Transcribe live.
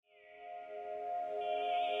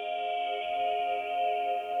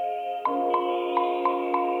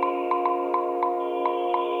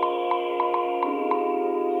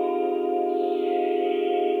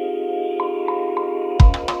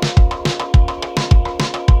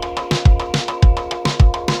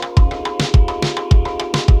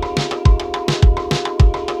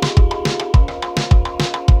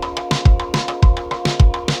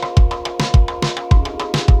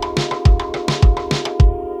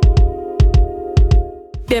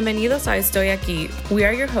Bienvenidos a Estoy Aquí. We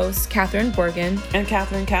are your hosts, Catherine Borgen and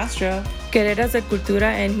Catherine Castro. Guerreras de Cultura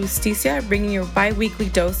and Justicia, bringing your bi-weekly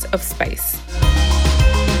dose of spice.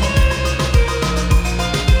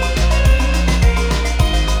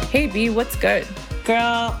 Hey B, what's good?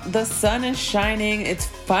 Girl, the sun is shining. It's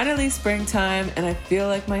finally springtime, and I feel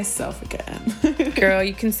like myself again. Girl,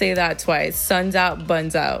 you can say that twice. Sun's out,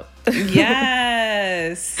 buns out.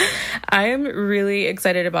 Yes. I am really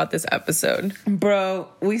excited about this episode. Bro,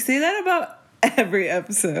 we say that about every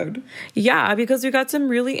episode. Yeah, because we got some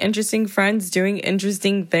really interesting friends doing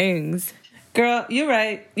interesting things. Girl, you're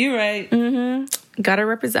right. Gotta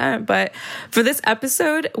represent. But for this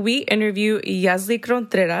episode, we interview Jhoselin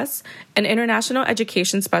Contreras, an international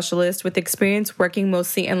education specialist with experience working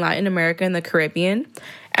mostly in Latin America and the Caribbean,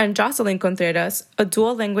 and Jhoselin Contreras, a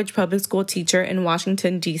dual language public school teacher in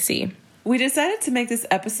Washington, D.C. We decided to make this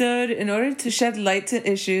episode in order to shed light to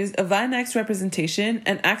issues of Latinx representation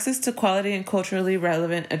and access to quality and culturally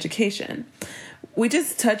relevant education. We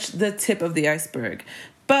just touched the tip of the iceberg,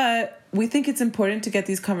 but we think it's important to get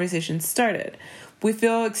these conversations started. We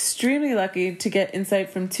feel extremely lucky to get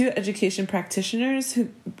insight from two education practitioners who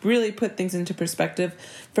really put things into perspective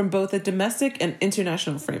from both a domestic and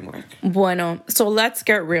international framework. Bueno, so let's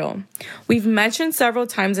get real. We've mentioned several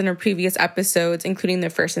times in our previous episodes, including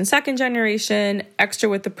the first and second generation, extra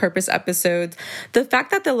with the purpose episodes, the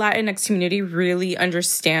fact that the Latinx community really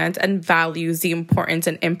understands and values the importance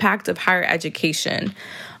and impact of higher education.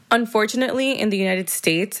 Unfortunately, in the United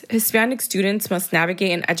States, Hispanic students must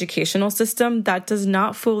navigate an educational system that does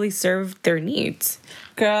not fully serve their needs.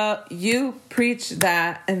 Girl, you preach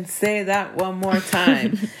that and say that one more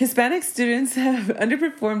time. Hispanic students have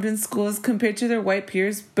underperformed in schools compared to their white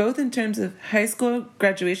peers, both in terms of high school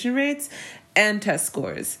graduation rates and test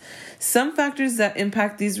scores. Some factors that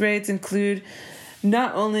impact these rates include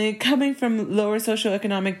not only coming from lower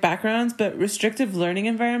socioeconomic backgrounds, but restrictive learning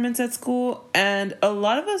environments at school. And a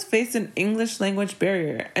lot of us face an English language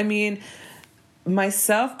barrier. I mean,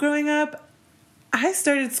 myself growing up, I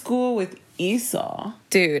started school with ESOL.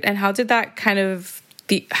 Dude, and how did that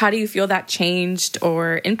how do you feel that changed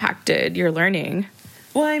or impacted your learning?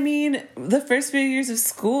 Well, I mean, the first few years of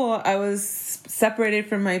school, I was separated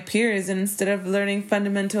from my peers. And instead of learning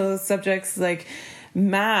fundamental subjects like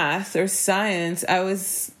math or science, I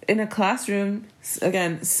was in a classroom,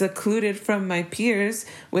 again, secluded from my peers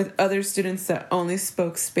with other students that only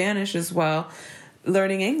spoke Spanish as well,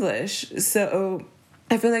 learning English. So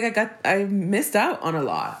I feel like I missed out on a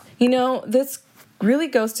lot. You know, this really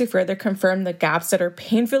goes to further confirm the gaps that are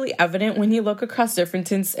painfully evident when you look across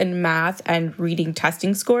differences in math and reading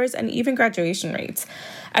testing scores and even graduation rates.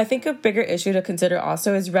 I think a bigger issue to consider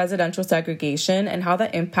also is residential segregation and how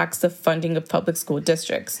that impacts the funding of public school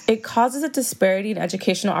districts. It causes a disparity in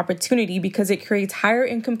educational opportunity because it creates higher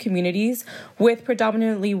income communities with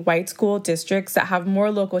predominantly white school districts that have more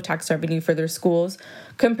local tax revenue for their schools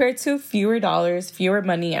compared to fewer dollars, fewer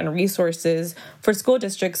money, and resources for school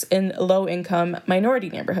districts in low-income minority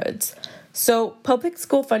neighborhoods. So public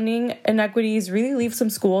school funding inequities really leave some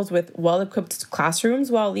schools with well-equipped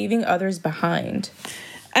classrooms while leaving others behind.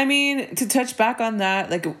 I mean, to touch back on that,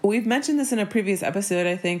 like we've mentioned this in a previous episode,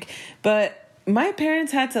 I think, but my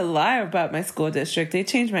parents had to lie about my school district. They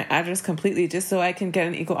changed my address completely just so I can get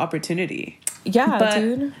an equal opportunity. Yeah,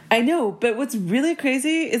 dude. I know, but what's really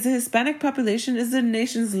crazy is the Hispanic population is the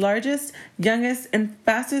nation's largest, youngest, and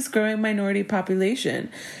fastest growing minority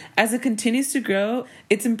population. As it continues to grow,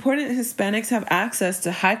 it's important Hispanics have access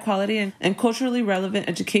to high quality and culturally relevant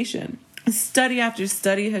education. Study after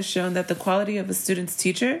study has shown that the quality of a student's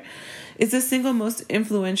teacher is the single most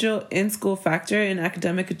influential in-school factor in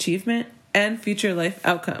academic achievement and future life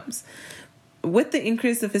outcomes. With the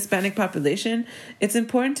increase of Hispanic population, it's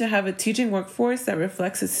important to have a teaching workforce that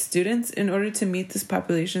reflects its students in order to meet this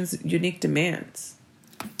population's unique demands.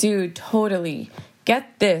 Dude, totally.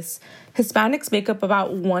 Get this. Hispanics make up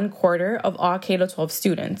about 1/4 of all K-12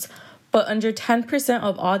 students, but under 10%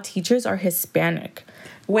 of all teachers are Hispanic.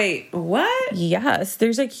 Wait, what? Yes,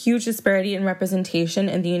 there's a huge disparity in representation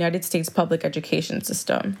in the United States public education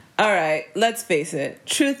system. All right, let's face it.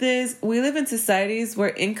 Truth is, we live in societies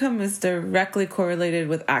where income is directly correlated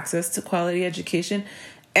with access to quality education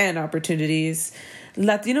and opportunities.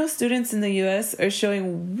 Latino students in the U.S. are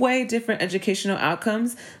showing way different educational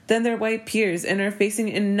outcomes than their white peers and are facing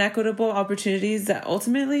inequitable opportunities that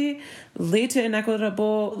ultimately lead to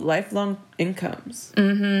inequitable lifelong incomes.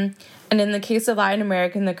 Mm-hmm. And in the case of Latin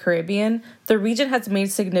America and the Caribbean, the region has made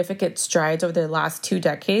significant strides over the last 2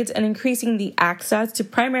 decades in increasing the access to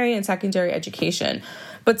primary and secondary education.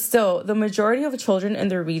 But still, the majority of children in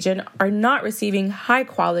the region are not receiving high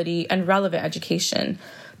quality and relevant education.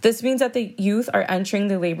 This means that the youth are entering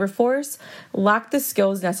the labor force, lack the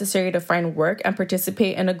skills necessary to find work and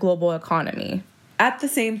participate in a global economy. At the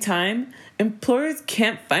same time, employers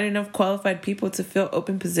can't find enough qualified people to fill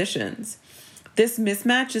open positions. This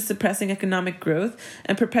mismatch is suppressing economic growth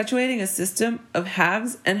and perpetuating a system of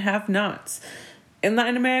haves and have-nots. In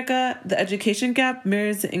Latin America, the education gap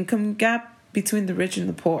mirrors the income gap between the rich and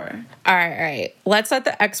the poor. All right. Let's let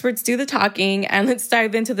the experts do the talking and let's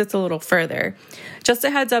dive into this a little further. Just a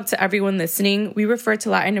heads up to everyone listening, we refer to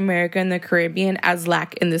Latin America and the Caribbean as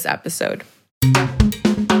LAC in this episode.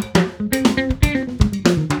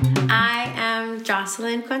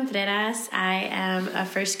 Jhoselin Contreras. I am a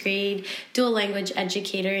first grade dual language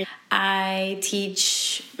educator. I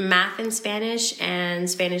teach math and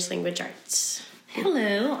Spanish language arts.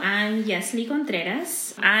 Hello, I'm Jhoselin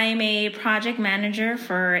Contreras. I'm a project manager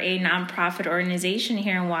for a nonprofit organization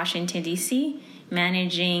here in Washington, D.C.,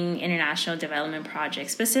 managing international development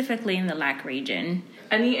projects, specifically in the LAC region.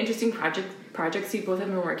 Any interesting projects you both have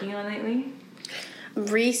been working on lately?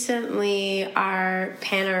 Recently, our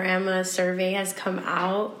panorama survey has come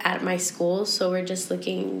out at my school, so we're just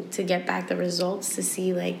looking to get back the results to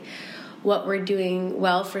see what we're doing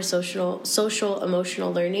well for social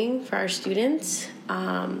emotional learning for our students.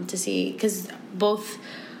 To see, because both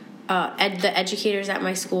the educators at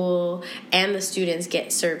my school and the students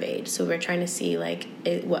get surveyed, so we're trying to see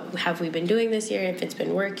what have we been doing this year, if it's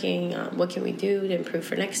been working, what can we do to improve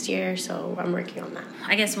for next year. So I'm working on that.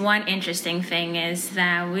 I guess one interesting thing is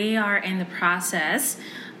that we are in the process,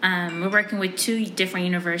 we're working with 2 different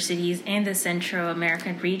universities in the Central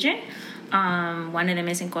American region. One of them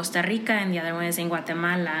is in Costa Rica and the other one is in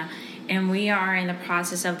Guatemala. And we are in the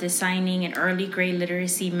process of designing an early grade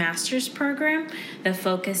literacy master's program that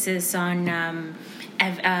focuses on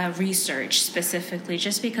research specifically,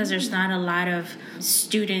 just because there's not a lot of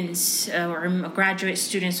students or graduate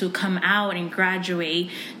students who come out and graduate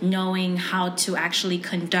knowing how to actually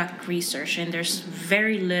conduct research. And there's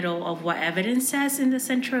very little of what evidence says in the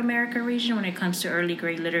Central America region when it comes to early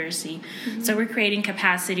grade literacy. Mm-hmm. So we're creating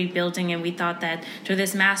capacity building, and we thought that through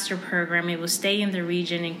this master program, it will stay in the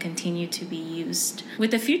region and continue to be used with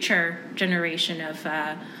the future generation of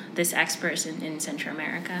these experts in Central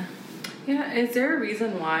America. Yeah, is there a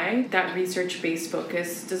reason why that research-based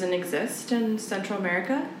focus doesn't exist in Central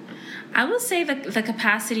America? I would say the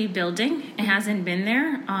capacity building, it hasn't been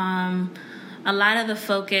there. A lot of the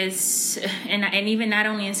focus, and even not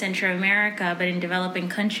only in Central America, but in developing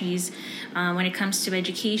countries, when it comes to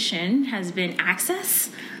education, has been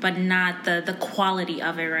access, but not the quality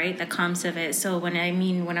of it, right? The comes of it. So when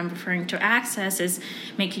I'm referring to access, is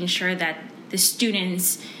making sure that the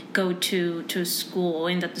students go to school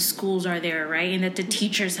and that the schools are there, right? And that the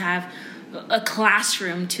teachers have a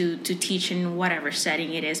classroom to teach in whatever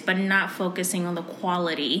setting it is, but not focusing on the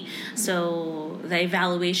quality. So the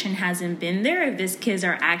evaluation hasn't been there if these kids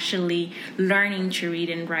are actually learning to read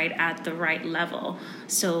and write at the right level.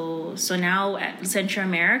 So now Central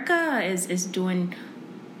America is doing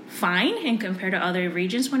fine and compared to other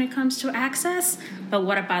regions when it comes to access. But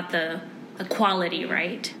what about the quality,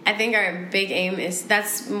 right? I think our big aim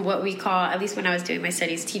that's what we call, at least when I was doing my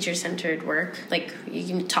studies, teacher-centered work. You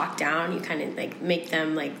can talk down, you kind of make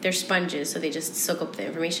them they're sponges, so they just soak up the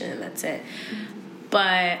information and that's it.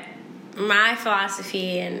 But my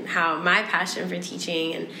philosophy and how my passion for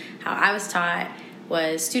teaching and how I was taught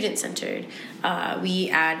was student-centered. We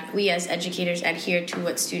as educators adhere to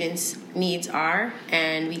what students' needs are,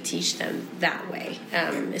 and we teach them that way,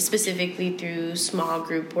 specifically through small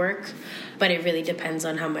group work. But it really depends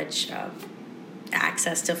on how much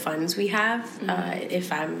access to funds we have,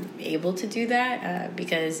 if I'm able to do that,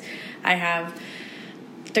 because I have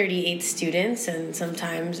 38 students,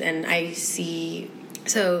 and I see,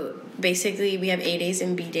 so basically we have A days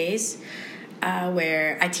and B days,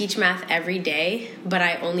 where I teach math every day, but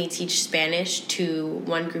I only teach Spanish to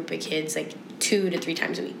one group of kids 2 to 3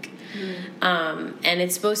 times a week. And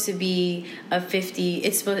it's supposed to be their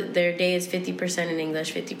day is 50% in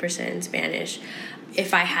English, 50% in Spanish.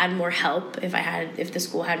 If I had more help, if the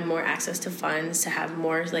school had more access to funds to have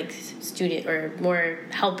more student or more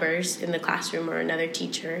helpers in the classroom or another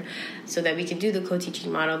teacher, so that we could do the co-teaching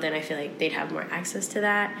model, then I feel like they'd have more access to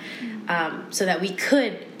that, so that we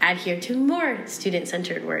could adhere to more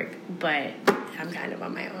student-centered work. But I'm kind of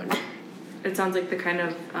on my own. It sounds like the kind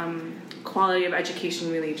of quality of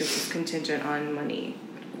education really just is contingent on money.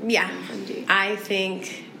 Yeah, I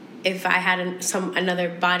think if I had another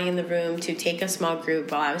body in the room to take a small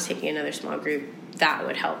group while I was taking another small group, that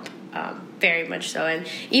would help very much so. And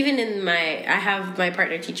even I have my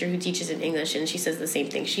partner teacher who teaches in English, and she says the same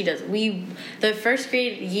thing. She does. The first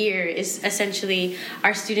grade year is essentially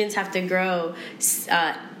our students have to grow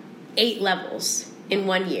 8 levels in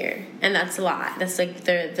 1 year, and that's a lot. That's like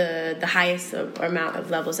the highest amount of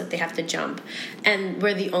levels that they have to jump, and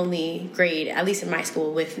we're the only grade, at least in my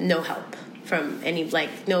school, with no help from any,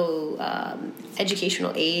 like, no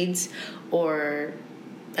educational aids or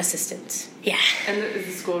assistance. Yeah. And is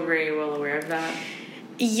the school very well aware of that?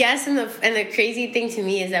 Yes, and the crazy thing to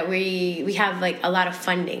me is that we have like a lot of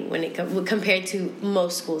funding when it compared to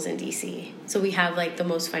most schools in DC. So we have like the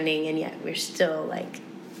most funding, and yet we're still like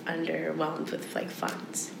underwhelmed with like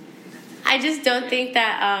funds. I just don't think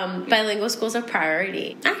that bilingual schools are a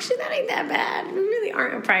priority. Actually, that ain't that bad. We really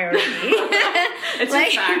aren't a priority. It's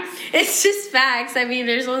like, just facts. It's just facts. I mean,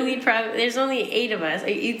 there's only 8 of us,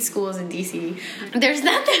 8 schools in DC. There's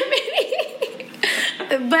not that many.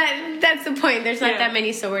 But that's the point. There's not that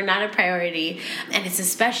many, so we're not a priority. And it's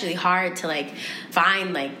especially hard to like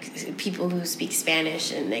find like people who speak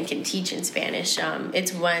Spanish and can teach in Spanish.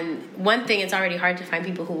 It's one thing. It's already hard to find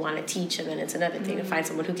people who want to teach, and then it's another thing to find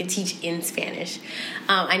someone who can teach in Spanish.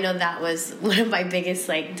 I know that was one of my biggest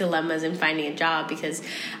like dilemmas in finding a job, because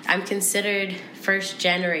I'm considered first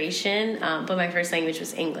generation, but my first language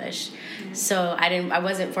was English. So I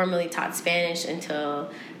wasn't formally taught Spanish until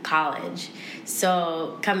college.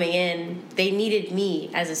 So coming in, they needed me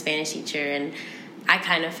as a Spanish teacher, and I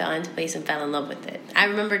kind of fell into place and fell in love with it. I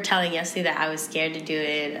remember telling Jhoselin that I was scared to do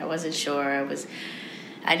it. I wasn't sure.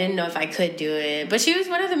 I didn't know if I could do it. But she was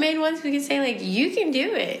one of the main ones who could say, like, you can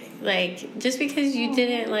do it. Like, just because you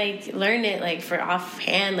didn't, like, learn it, like, for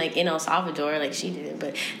offhand, like, in El Salvador, like, she did it.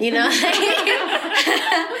 But, you know,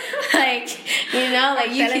 like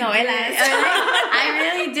you can do it. I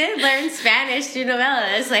really did learn Spanish through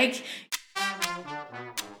novelas. Like...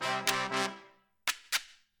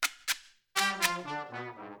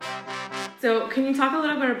 So can you talk a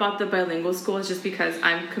little bit about the bilingual schools, just because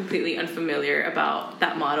I'm completely unfamiliar about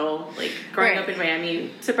that model? Like, growing up in Miami,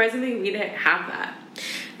 surprisingly, we didn't have that.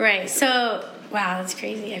 Right. So, wow, that's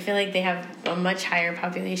crazy. I feel like they have a much higher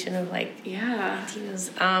population of, like, Latinos.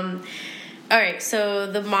 All right,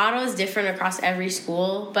 so the model is different across every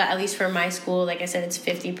school, but at least for my school, like I said, it's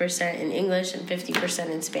 50% in English and 50%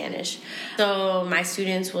 in Spanish. So my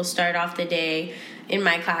students will start off the day in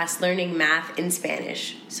my class learning math in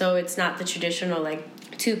Spanish. So it's not the traditional, like,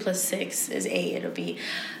 2 + 6 is 8. It'll be,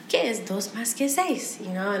 ¿qué es 2 más que 6? You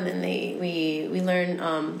know, and then we learn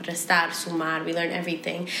restar, sumar, we learn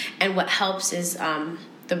everything. And what helps is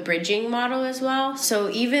the bridging model as well. So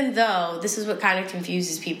even though, this is what kind of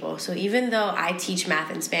confuses people, so even though I teach math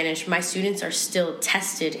in Spanish, my students are still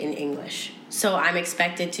tested in English. So I'm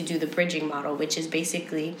expected to do the bridging model, which is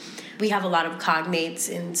basically, we have a lot of cognates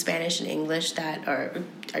in Spanish and English that are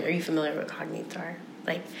you familiar with what cognates are?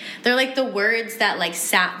 Like, they're like the words that like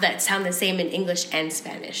sound the same in English and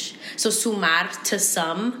Spanish. So sumar, to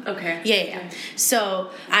sum. Okay. Yeah. So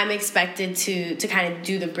I'm expected to kind of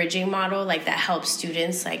do the bridging model, like that helps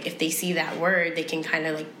students, like if they see that word, they can kind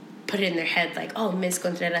of like put it in their head, like, oh, Miss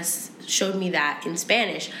Contreras showed me that in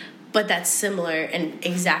Spanish, but that's similar and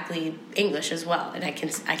exactly English as well, and I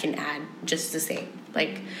can add just the same,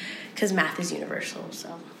 like, because math is universal.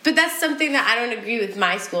 So, but that's something that I don't agree with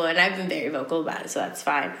my school, and I've been very vocal about it, so that's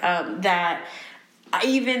fine. That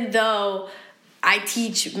even though I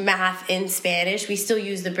teach math in Spanish, we still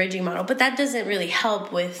use the bridging model, but that doesn't really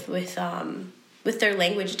help with their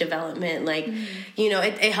language development. Like, you know,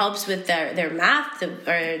 it helps with their math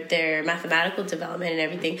or their mathematical development and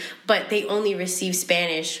everything, but they only receive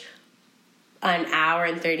Spanish an hour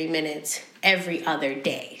and 30 minutes every other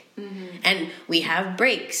day. And we have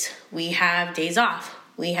breaks, we have days off,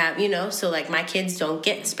 we have, you know, so like my kids don't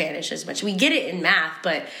get Spanish as much. We get it in math,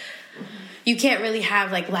 but you can't really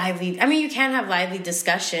have like you can have lively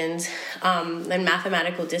discussions and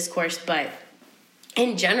mathematical discourse, but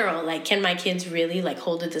in general, like, can my kids really like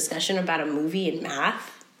hold a discussion about a movie in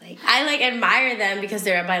math? Like, I like admire them because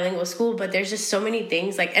they're a bilingual school, but there's just so many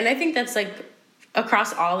things, like, and I think that's like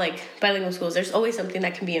across all like bilingual schools, there's always something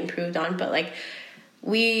that can be improved on, but like,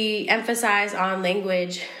 we emphasize on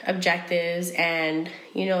language objectives and,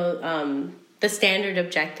 you know, the standard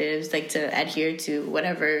objectives, like to adhere to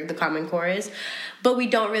whatever the Common Core is, but we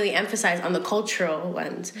don't really emphasize on the cultural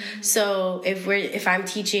ones. So if I'm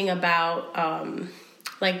teaching about,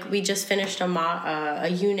 like, we just finished a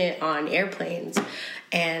unit on airplanes,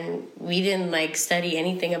 and we didn't like study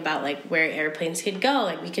anything about like where airplanes could go.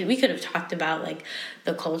 Like we could have talked about like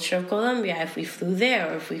the culture of Colombia if we flew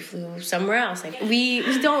there or if we flew somewhere else. Like we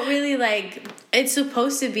don't really like, it's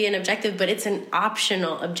supposed to be an objective, but it's an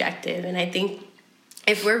optional objective. And I think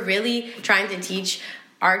if we're really trying to teach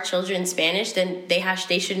our children Spanish, then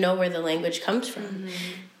they should know where the language comes from,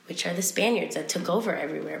 which are the Spaniards that took over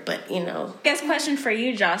everywhere. But, you know. I guess question for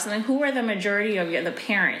you, Jhoselin. Who are the majority of the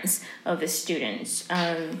parents of the students?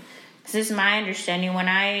 This is my understanding. When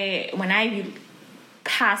I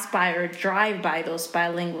pass by or drive by those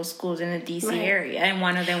bilingual schools in the D.C. area, and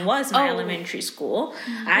one of them was my elementary school.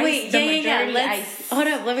 Hold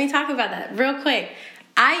up. Let me talk about that real quick.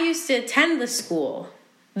 I used to attend the school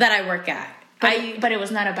that I work at. But it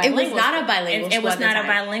was not a bilingual school. It was not a bilingual school. It was not a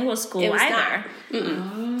bilingual school either.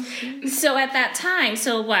 So at that time,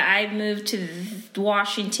 I moved to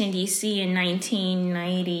Washington, D.C. in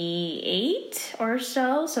 1998 or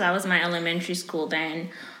so. So that was my elementary school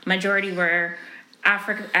then. Majority were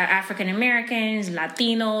African Americans,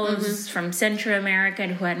 Latinos from Central America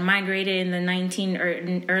who had migrated in the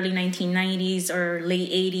early 1990s or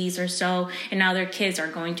late 80s or so, and now their kids are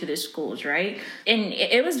going to the schools, right? And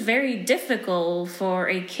it was very difficult for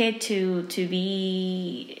a kid to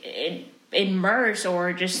be immersed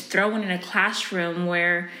or just thrown in a classroom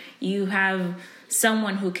where you have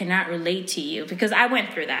someone who cannot relate to you, because I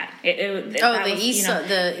went through that. The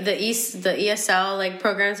ESL like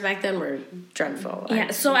programs back then were dreadful.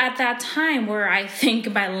 Yeah. So at that time, where I think the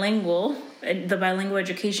bilingual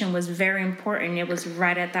education was very important. It was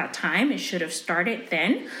right at that time. It should have started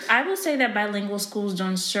then. I will say that bilingual schools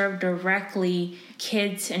don't serve directly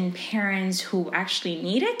kids and parents who actually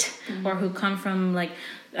need it, or who come from like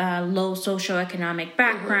low socioeconomic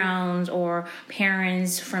backgrounds, or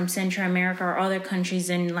parents from Central America or other countries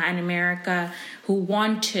in Latin America who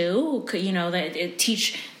want to,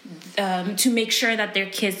 teach to make sure that their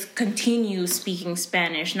kids continue speaking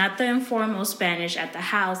Spanish, not the informal Spanish at the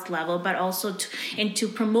house level, but also to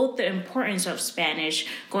promote the importance of Spanish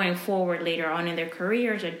going forward later on in their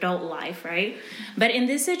careers, adult life, right? But in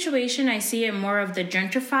this situation, I see it more of the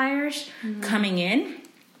gentrifiers coming in.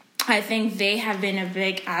 I think they have been a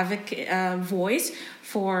big advocate voice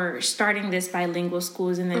for starting this bilingual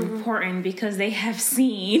schools, and important because they have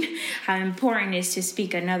seen how important it is to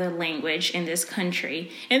speak another language in this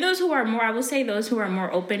country. And those who are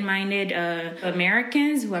more open-minded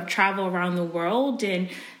Americans who have traveled around the world and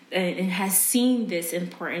has seen this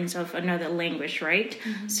importance of another language, right?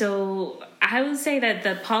 So I would say that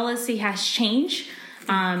the policy has changed.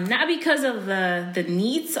 Not because of the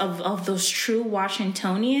needs of those true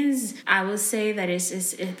Washingtonians. I would say that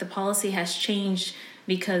the policy has changed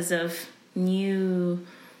because of newcomers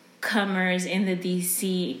in the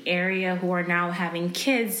D.C. area who are now having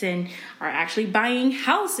kids and are actually buying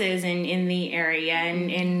houses in the area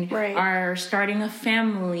and are starting a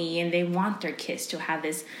family, and they want their kids to have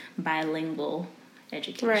this bilingual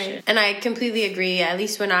education. Right. And I completely agree. At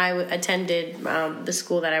least when I attended the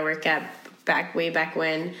school that I work at, way back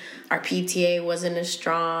when, our PTA wasn't as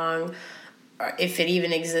strong, or if it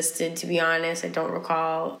even existed, to be honest. I don't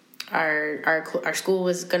recall. Our school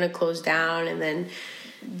was going to close down, and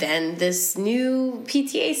then this new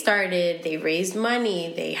PTA started. They raised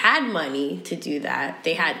money. They had money to do that.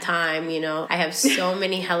 They had time, I have so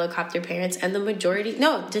many helicopter parents, and the majority of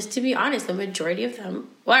them,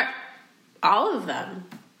 all of them,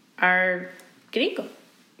 are gringo.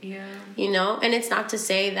 Yeah. And it's not to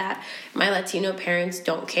say that my Latino parents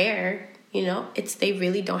don't care. They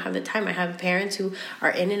really don't have the time. I have parents who are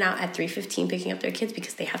in and out at 3:15 picking up their kids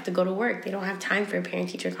because they have to go to work. They don't have time for a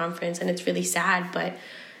parent-teacher conference, and it's really sad. But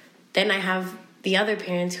then I have the other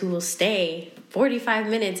parents who will stay 45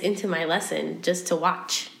 minutes into my lesson just to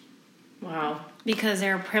watch. Wow. Because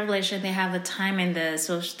they're privileged and they have the time and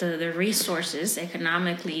the resources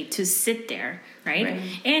economically to sit there, right?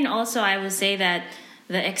 And also I would say that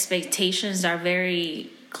the expectations are very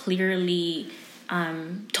clearly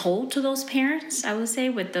told to those parents, I would say,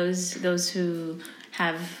 with those who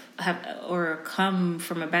have or come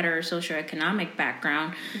from a better socioeconomic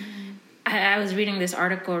background. I was reading this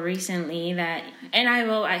article recently how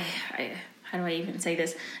do I even say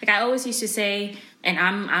this? Like, I always used to say, and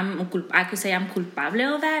I could say I'm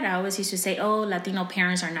culpable of that. I always used to say, Latino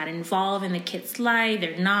parents are not involved in the kid's life.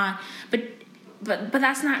 They're not, but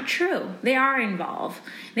that's not true. They are involved.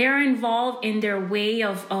 They are involved in their way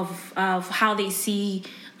of how they see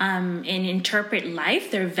and interpret life,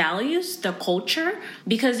 their values, the culture,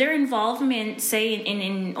 because their involvement, say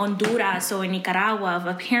in Honduras or in Nicaragua, of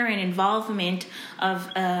a parent involvement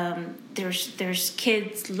of there's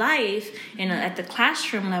kids' life at the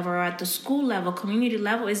classroom level or at the school level, community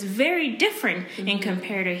level, is very different in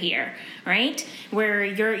compared to here, right? Where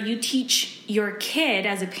you teach your kid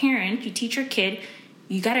as a parent, you teach your kid,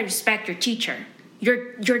 you gotta respect your teacher.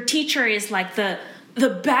 Your teacher is like the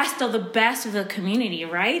best of the community,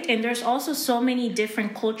 right? And there's also so many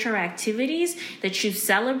different cultural activities that you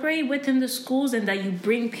celebrate within the schools and that you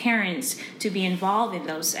bring parents to be involved in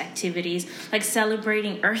those activities, like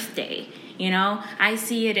celebrating Earth Day. I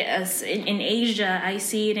see it as in Asia, I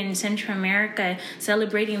see it in Central America,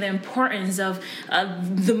 celebrating the importance of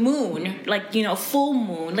the moon, like, full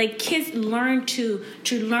moon. Like, kids learn to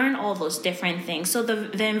learn all those different things. So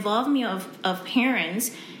the involvement of parents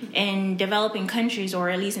in developing countries, or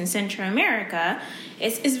at least in Central America,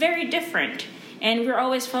 is very different. And we're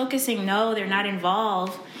always focusing, no, they're not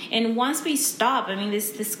involved. And once we stop,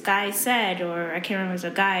 this guy said, or I can't remember, it was a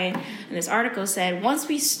guy in this article said, once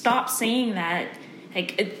we stop saying that,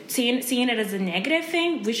 like seeing it as a negative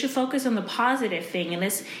thing, we should focus on the positive thing.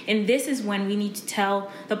 And this is when we need to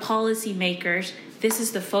tell the policymakers, this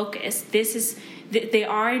is the focus. They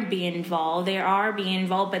are being involved,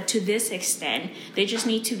 but to this extent. They just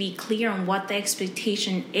need to be clear on what the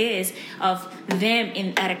expectation is of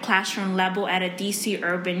them at a classroom level at a DC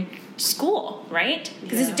urban school, right?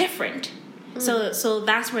 Because it's different. So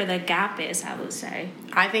that's where the gap is, I would say.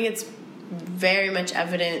 I think it's very much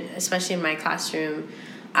evident, especially in my classroom.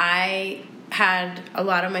 I had a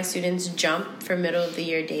lot of my students jump for middle of the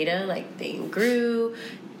year data, like they grew,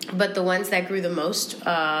 but the ones that grew the most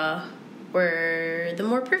were the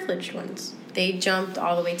more privileged ones. They jumped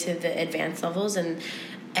all the way to the advanced levels, and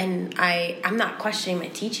I'm not questioning my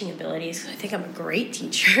teaching abilities. I think I'm a great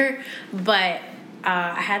teacher, but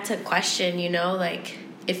I had to question, like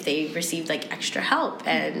if they received like extra help,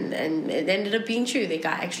 and it ended up being true. They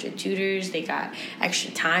got extra tutors, they got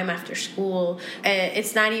extra time after school.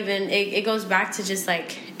 It's not even, it goes back to just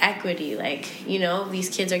like equity. Like, these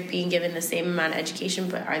kids are being given the same amount of education,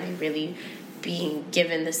 but are they really being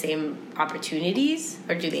given the same opportunities,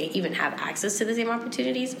 or do they even have access to the same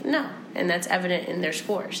opportunities? No, and that's evident in their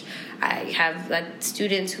scores. I have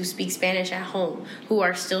students who speak Spanish at home who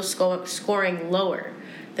are still scoring lower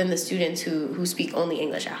than the students who speak only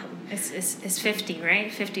English at home. It's 50,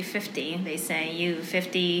 right? 50-50. They say you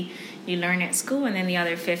 50 you learn at school, and then the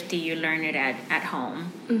other 50 you learn it at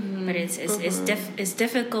home. Mm-hmm. But it's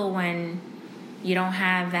difficult when you don't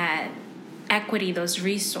have that equity, those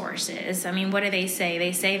resources. What do they say?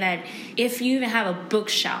 They say that if you even have a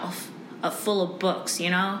bookshelf full of books,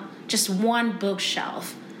 just one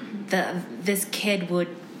bookshelf, this kid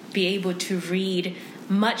would be able to read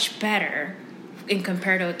much better in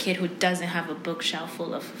compared to a kid who doesn't have a bookshelf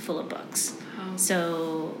full of books. Oh.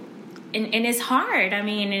 So, and it's hard.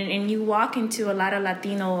 And you walk into a lot of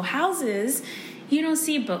Latino houses, you don't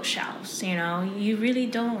see bookshelves. You really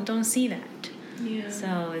don't see that. Yeah.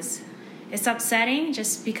 So it's upsetting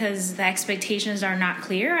just because the expectations are not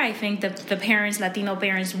clear. I think the parents, Latino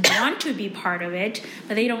parents, want to be part of it,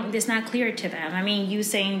 but it's not clear to them. You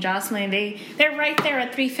saying, Jhoselin, they're right there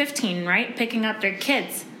at 3:15, right? Picking up their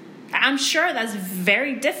kids. I'm sure that's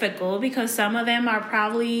very difficult because some of them are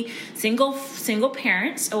probably single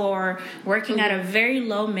parents or working at a very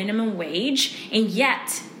low minimum wage, and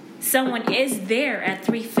yet someone is there at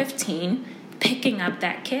 3:15 picking up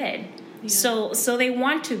that kid. Yeah. So they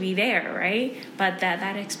want to be there, right? But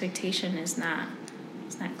that expectation is not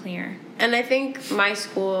clear. And I think my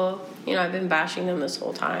school, I've been bashing them this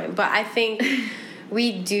whole time, but I think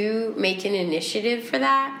we do make an initiative for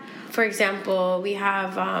that. For example, we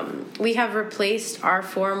have replaced our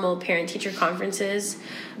formal parent-teacher conferences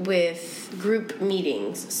with group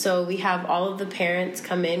meetings. So we have all of the parents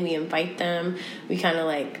come in, we invite them, we kind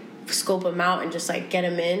of scope them out and just get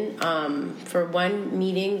them in for one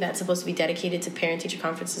meeting that's supposed to be dedicated to parent-teacher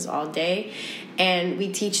conferences all day, and we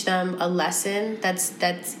teach them a lesson that's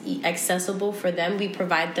accessible for them. We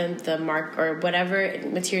provide them the mark or whatever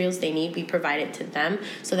materials they need. We provide it to them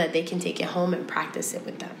so that they can take it home and practice it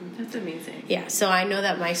with them. That's amazing. Yeah, so I know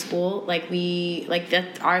that my school,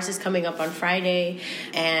 ours is coming up on Friday,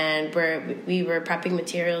 and we were prepping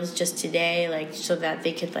materials just today, so that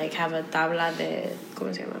they could have a tabla de,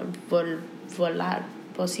 ¿cómo se llama? Volar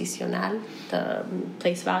posicional, the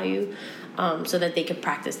place value, so that they could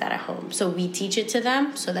practice that at home. So we teach it to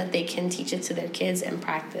them so that they can teach it to their kids and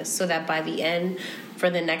practice, so that by the end, for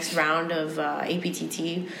the next round of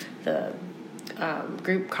APTT, the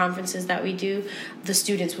group conferences that we do, the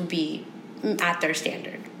students will be at their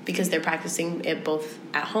standard. because they're practicing it both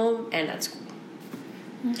at home and at school.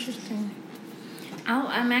 Interesting.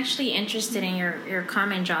 I'm actually interested in your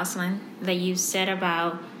comment, Jhoselin, that you said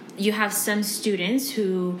about you have some students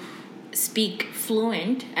who speak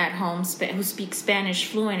fluent at home, who speak Spanish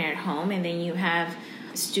fluent at home, and then you have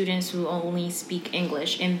students who only speak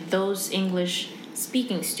English, and those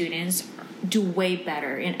English-speaking students do way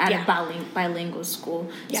better at a bilingual school.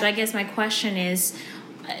 Yeah. So I guess my question is,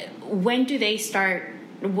 when do they start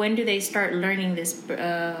learning this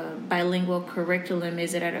bilingual curriculum?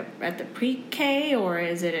 Is it at the pre-K, or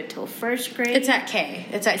is it until first grade? It's at K.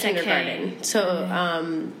 It's at kindergarten. K.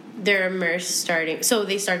 So they're immersed starting. So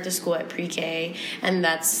they start the school at pre-K, and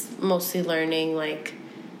that's mostly learning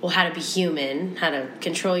how to be human, how to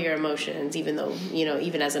control your emotions, even though,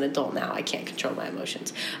 even as an adult now, I can't control my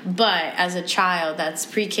emotions. But as a child, that's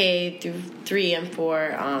pre-K through 3 and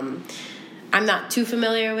 4. I'm not too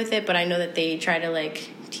familiar with it, but I know that they try to,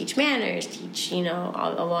 teach manners, teach,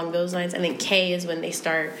 along those lines. And then K is when they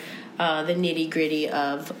start the nitty-gritty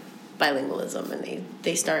of bilingualism, and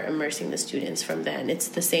they start immersing the students from then. It's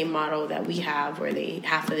the same model that we have, where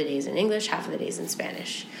half of the days in English, half of the days in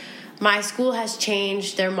Spanish. My school has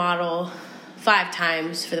changed their model 5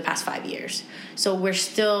 times for the past 5 years. So we're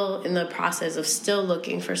still in the process of still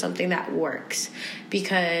looking for something that works,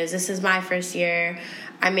 because this is my first year.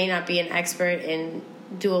 I may not be an expert in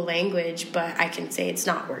dual language, but I can say it's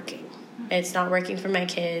not working. It's not working for my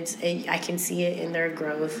kids. I can see it in their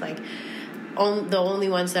growth. The only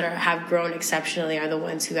ones that have grown exceptionally are the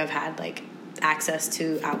ones who have had access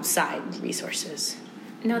to outside resources.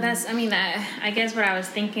 No, I guess what I was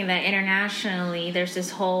thinking, that internationally there's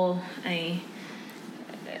this whole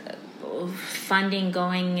funding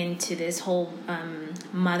going into this whole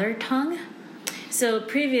mother tongue. So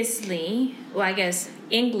previously, I guess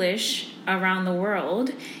English around the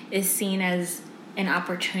world is seen as an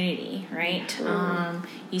opportunity, right?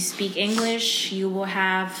 You speak English, you will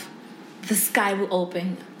have, the sky will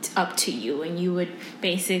open up to you, and you would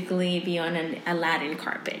basically be on an Aladdin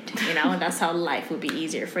carpet. That's how life would be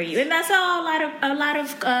easier for you, and that's how a lot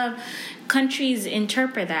of countries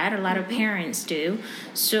interpret that. A lot of parents do.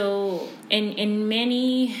 So in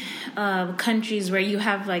many countries where you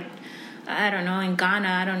have I don't know, in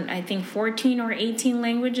Ghana, I think 14 or 18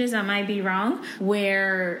 languages, I might be wrong,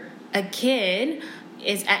 where a kid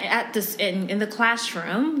is at this in the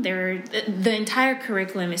classroom. The entire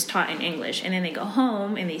curriculum is taught in English, and then they go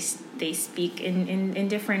home and they speak in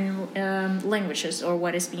different languages, or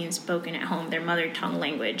what is being spoken at home, their mother tongue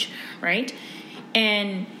language, right?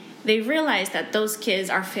 And they realize that those kids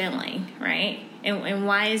are failing, right? And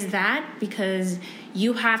why is that? Because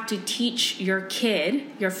you have to teach your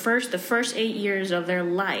kid the first 8 years of their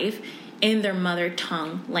life in their mother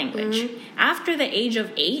tongue language. Mm-hmm. After the age of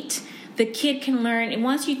 8, the kid can learn. And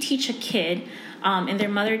once you teach a kid in their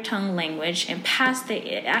mother tongue language, and past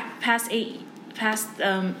 8,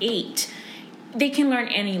 they can learn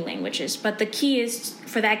any languages. But the key is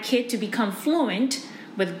for that kid to become fluent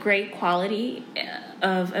with great quality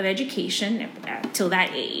of education till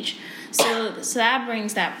that age. So that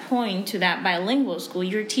brings that point to that bilingual school.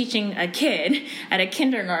 You're teaching a kid at a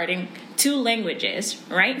kindergarten 2 languages,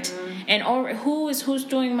 right? Mm-hmm. And who's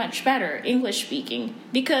doing much better? English speaking,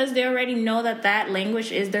 because they already know that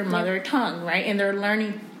language is their mother tongue, right? And they're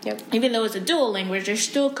learning. Yep. Even though it's a dual language, they're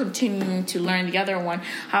still continuing to learn the other one.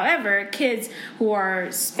 However, kids who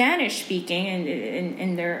are Spanish speaking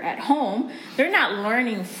and they're at home, they're not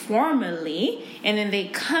learning formally, and then they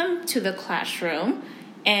come to the classroom,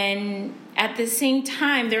 and at the same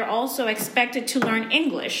time, they're also expected to learn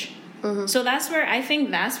English. Mm-hmm. So that's where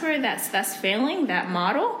that's failing, that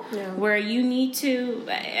model, where you need to,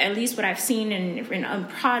 at least what I've seen in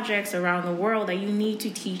projects around the world, that you need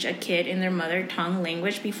to teach a kid in their mother tongue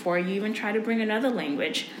language before you even try to bring another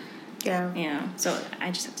language. Yeah. So I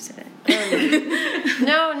just have to say that.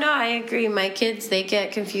 No, I agree. My kids, they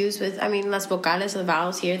get confused with, las vocales, the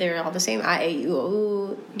vowels here, they're all the same. I, A, U, O,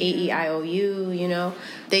 U, A, E, I, O, U,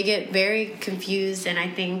 They get very confused, and I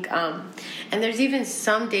think, and there's even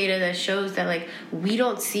some data that shows that, we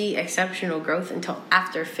don't see exceptional growth until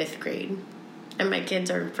after 5th grade. And my kids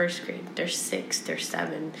are in 1st grade. They're 6, they're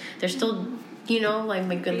 7. They're still, my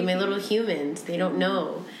little humans. They don't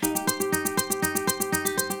know.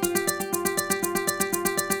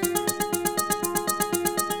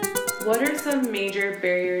 What are some major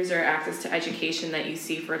barriers or access to education that you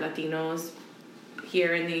see for Latinos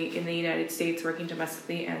here in the United States, working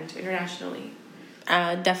domestically and internationally?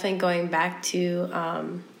 Definitely going back to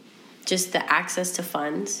just the access to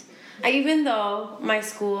funds. Even though my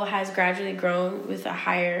school has gradually grown with a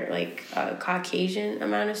higher, like, Caucasian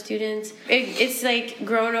amount of students, it's, like,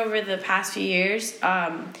 grown over the past few years.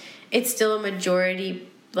 It's still a majority,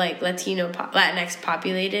 like, Latinx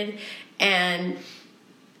populated, and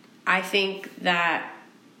I think that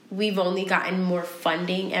we've only gotten more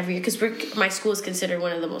funding every year, because my school is considered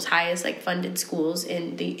one of the most highest, like, funded schools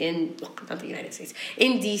in not the United States,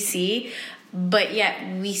 in DC, but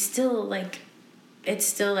yet we still, like, it's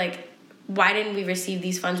still like, why didn't we receive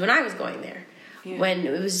these funds when I was going there? Yeah. When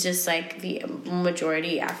it was just like the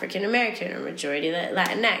majority African American or majority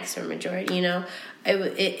Latinx or majority, you know,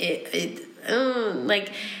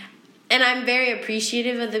 like, and I'm very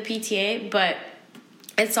appreciative of the PTA, but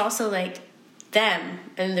it's also like them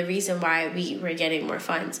and the reason why we were getting more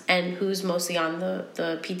funds, and who's mostly on the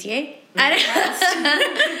PTA. I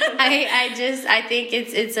think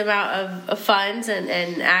it's about of funds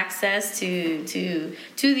and access to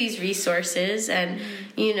these resources, and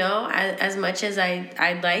you know, as much as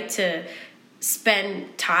I'd like to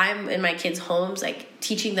spend time in my kids' homes, like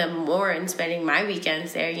teaching them more and spending my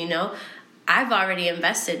weekends there, you know, I've already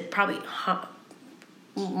invested probably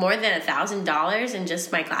more than $1,000 in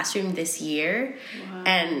just my classroom this year. Wow.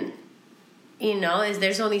 And you know,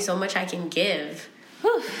 there's only so much I can give.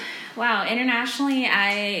 Whew. Wow, internationally,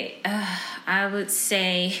 I would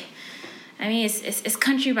say, I mean, it's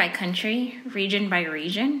country by country, region by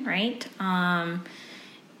region, right?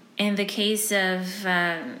 In the case of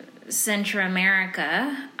Central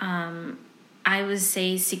America, I would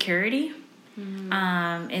say security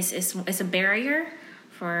is a barrier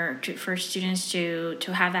for students to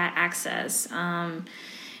have that access.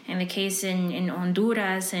 In the case in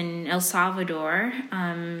Honduras and El Salvador,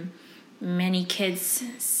 many kids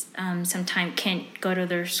sometimes can't go to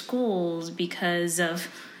their schools because of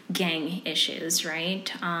gang issues,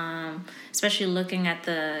 right? Especially looking at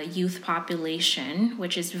the youth population,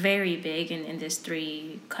 which is very big in these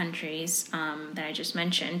three countries that I just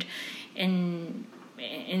mentioned. In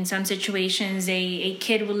some situations, a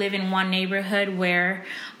kid will live in one neighborhood where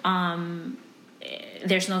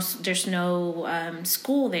there's no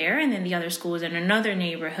school there, and then the other school is in another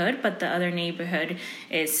neighborhood, but the other neighborhood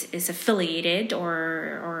is affiliated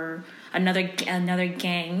or another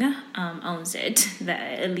gang owns it.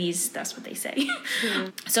 At least that's what they say.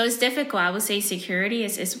 Mm-hmm. So it's difficult. I would say security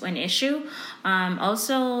is an issue.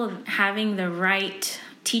 Also having the right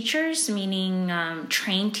teachers, meaning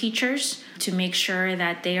trained teachers, to make sure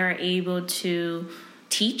that they are able to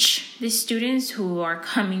teach the students who are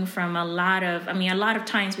coming from a lot of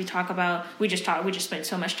times we just spent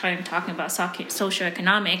so much time talking about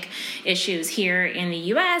socioeconomic issues here in the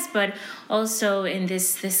US, but also in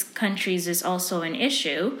this countries is also an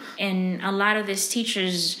issue, and a lot of these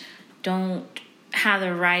teachers don't have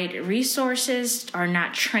the right resources, are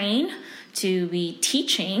not trained to be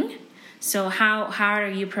teaching. So how are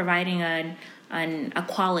you providing a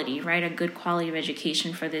quality, right? A good quality of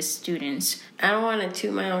education for these students. I don't want to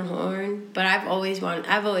toot my own horn, but I've always known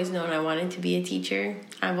I wanted to be a teacher.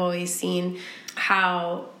 I've always seen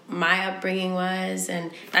how my upbringing was,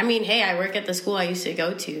 and I mean, hey, I work at the school I used to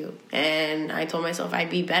go to, and I told myself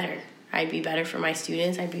I'd be better. I'd be better for my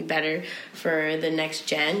students. I'd be better for the next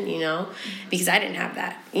gen, you know, because I didn't have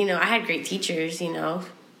that. You know, I had great teachers, you know.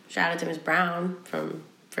 Shout out to Ms. Brown from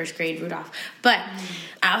first grade Rudolph. But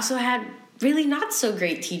I also had really not so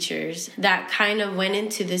great teachers that kind of went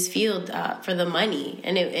into this field for the money,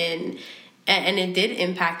 and it did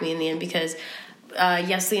impact me in the end, because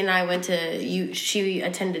Jhoselin and I she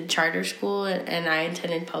attended charter school and I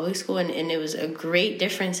attended public school, and it was a great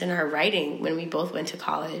difference in our writing when we both went to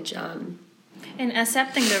college. And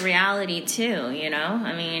accepting the reality too, you know,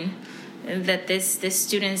 I mean, that this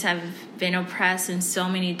students have been oppressed in so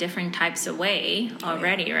many different types of way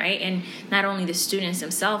already, right? And not only the students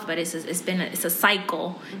themselves, but it's a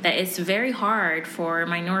cycle that it's very hard for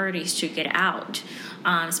minorities to get out,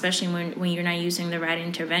 especially when you're not using the right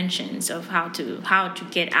interventions of how to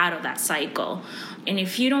get out of that cycle. And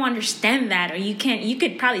if you don't understand that, or you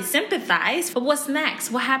could probably sympathize, but what's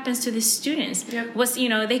next? What happens to the students? Yep.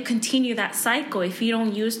 They continue that cycle if you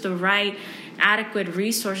don't use the right adequate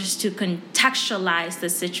resources to contextualize the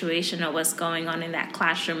situation of what's going on in that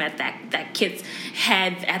classroom, at that kid's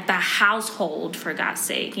head, at the household, for God's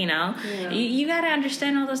sake, you know? Yeah. You got to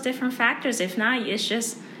understand all those different factors. If not, it's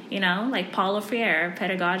just, you know, like Paulo Freire,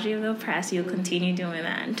 pedagogy of the oppressed, you'll continue doing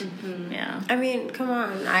that. Mm-hmm. Yeah. I mean, come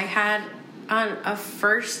on. I had on a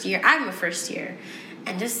first year, I'm a first year,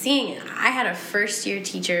 and just seeing it, I had a first year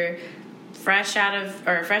teacher fresh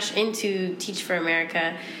into Teach for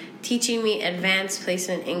America, teaching me advanced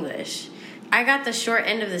placement English. I got the short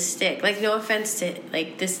end of the stick. Like, no offense to,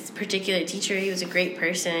 like, this particular teacher. He was a great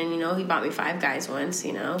person. You know, he bought me 5 Guys once,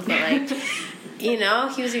 you know. But, like, you know,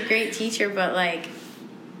 he was a great teacher. But, like,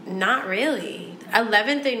 not really.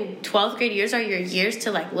 11th and 12th grade years are your years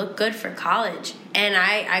to, like, look good for college. And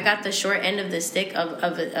I got the short end of the stick of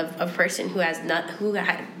a person who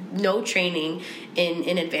had no training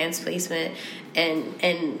in advanced placement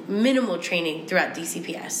and minimal training throughout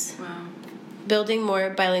DCPS. Wow. Building more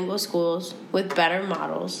bilingual schools with better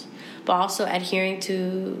models, but also adhering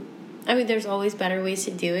to, I mean, there's always better ways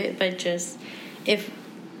to do it, but just if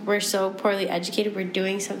we're so poorly educated, we're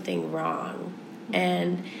doing something wrong.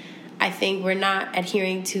 And I think we're not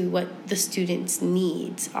adhering to what the students'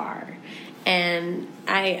 needs are. And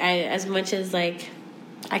I as much as, like,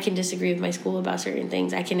 I can disagree with my school about certain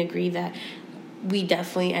things, I can agree that we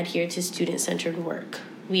definitely adhere to student-centered work.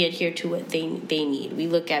 We adhere to what they need. We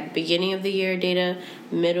look at beginning of the year data,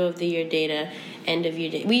 middle of the year data, end of year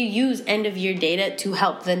data. We use end of year data to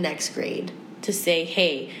help the next grade, to say,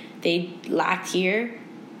 hey, they lacked here.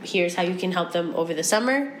 Here's how you can help them over the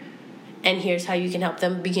summer, and here's how you can help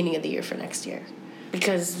them beginning of the year for next year.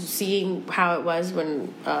 Because seeing how it was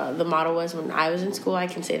when the model was when I was in school, I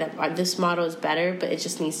can say that this model is better, but it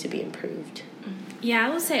just needs to be improved. Yeah, I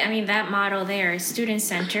would say, I mean, that model there is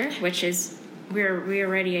student-centered, which is we're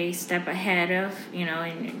already a step ahead of, you know,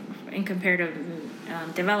 in compared to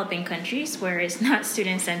developing countries, where it's not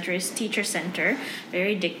student-centered, it's teacher-centered,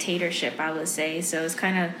 very dictatorship, I would say. So it's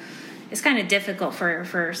kind of difficult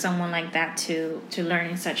for someone like that to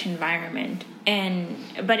learn in such environment.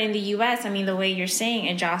 But in the U.S., I mean, the way you're saying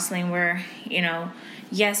it, Jhoselin, where, you know,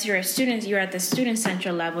 yes, you're a student, you're at the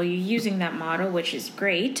student-centered level, you're using that model, which is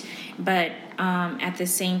great, but at the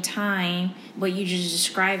same time, what you just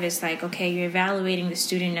described is like, okay, you're evaluating the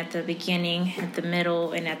student at the beginning, at the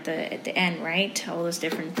middle, and at the end, right? All those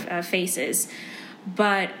different phases.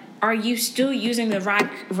 But are you still using the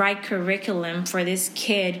right curriculum for this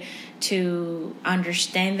kid to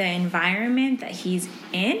understand the environment that he's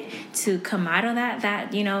in, to come out of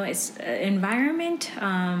that you know, it's environment?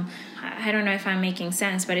 I don't know if I'm making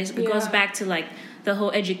sense, but it goes back to, like, the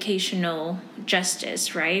whole educational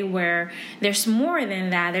justice, right? Where there's more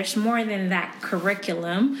than that. There's more than that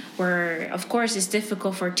curriculum, where, of course, it's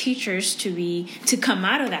difficult for teachers to come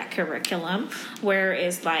out of that curriculum, where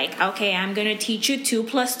it's like, okay, I'm going to teach you 2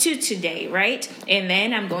 + 2 today, right? And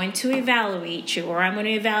then I'm going to evaluate you, or I'm going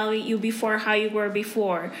to evaluate you before how you were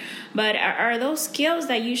before. But are those skills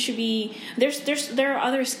that you should be, there are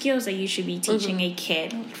other skills that you should be teaching a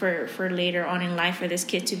kid for later on in life, for this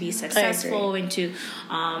kid to be successful and to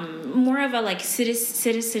more of a, like,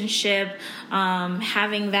 citizenship,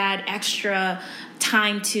 having that extra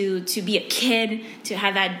time to be a kid, to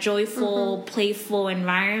have that joyful, playful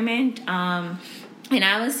environment. And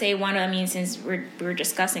I would say since we're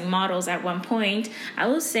discussing models at one point, I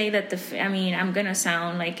would say that I'm going to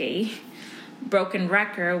sound like a broken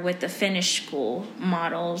record with the Finnish school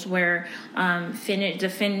models, where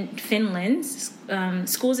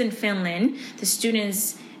schools in Finland, the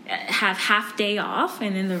students have half day off,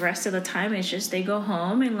 and then the rest of the time it's just they go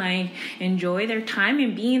home and, like, enjoy their time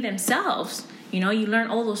and being themselves. You know, you learn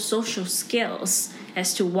all those social skills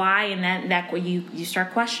as to why, and that way you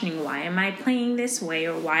start questioning, why am I playing this way,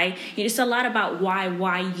 or why. It's a lot about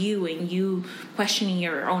why you, and you questioning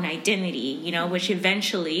your own identity, you know, which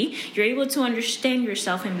eventually you're able to understand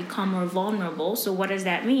yourself and become more vulnerable. So what does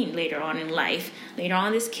that mean later on in life? Later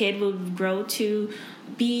on, this kid will grow to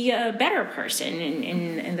be a better person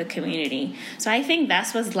in the community. So I think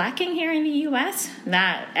that's what's lacking here in the U.S.,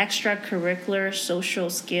 that extracurricular social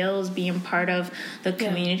skills, being part of the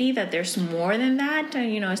community, that there's more than that.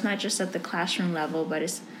 You know, it's not just at the classroom level,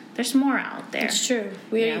 but there's more out there. It's true.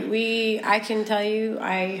 I can tell you,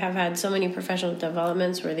 I have had so many professional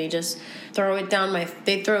developments where they just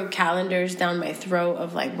they throw calendars down my throat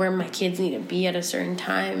of, like, where my kids need to be at a certain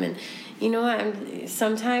time. And you know what,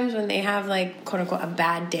 sometimes when they have, like, quote unquote, a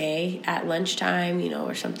bad day at lunchtime, you know,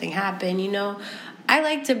 or something happened, you know, I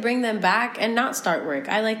like to bring them back and not start work.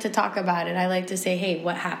 I like to talk about it. I like to say, hey,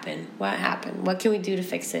 what happened? What happened? What can we do to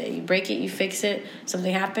fix it? You break it, you fix it.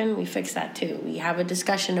 Something happened, we fix that too. We have a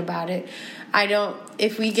discussion about it.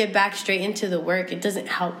 If we get back straight into the work, it doesn't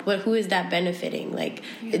help. Who is that benefiting? Like,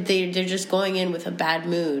 they're just going in with a bad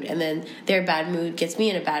mood, and then their bad mood gets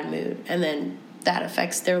me in a bad mood, and then that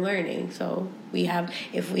affects their learning. So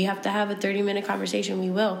if we have to have a 30-minute conversation, we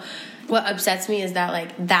will. What upsets me is that,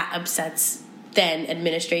 like, that upsets then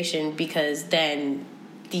administration, because then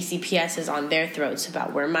DCPS is on their throats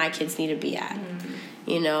about where my kids need to be at.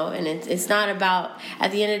 You know, and it's not about,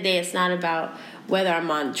 at the end of the day, it's not about whether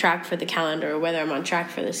I'm on track for the calendar or whether I'm on track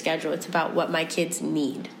for the schedule. It's about what my kids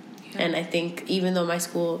need. Yeah. And I think even though my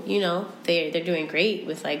school, you know, they're doing great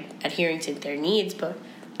with like adhering to their needs, but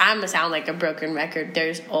I'm gonna sound like a broken record.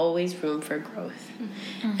 There's always room for growth.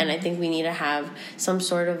 Mm-hmm. And I think we need to have some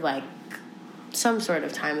sort of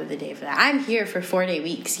time of the day for that. I'm here for 4-day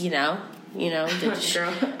weeks, you know,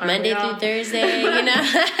 Monday through Thursday, you know.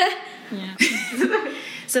 Yeah.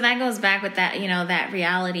 So that goes back with that, you know, that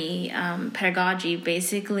reality pedagogy.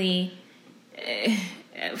 Basically,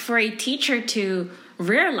 for a teacher to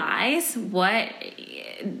realize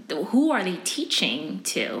who are they teaching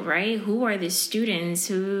to, right? Who are the students?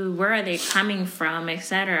 Where are they coming from,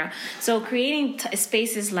 etc. So creating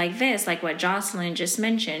spaces like this, like what Jhoselin just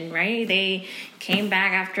mentioned, right? They came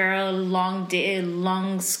back after a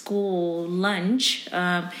long school lunch,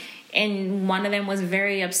 and one of them was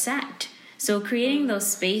very upset. So creating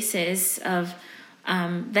those spaces of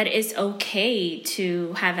that it's okay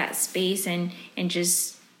to have that space and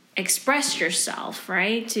just express yourself,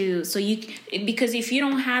 right? Because if you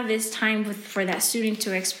don't have this time for that student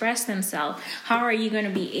to express themselves, how are you going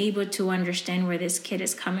to be able to understand where this kid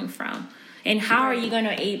is coming from? And how are you going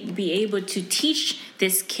to be able to teach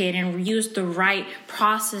this kid and use the right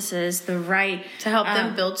processes, to help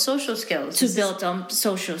them build social skills?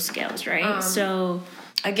 Social skills, right? So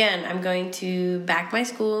again, I'm going to back my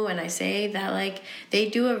school when I say that, like, they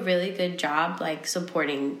do a really good job, like,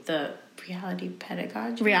 supporting the reality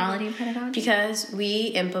pedagogy. Because we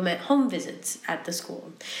implement home visits at the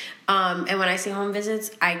school. And when I say home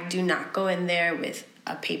visits, I do not go in there with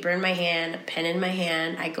a paper in my hand, a pen in my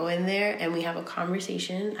hand. I go in there and we have a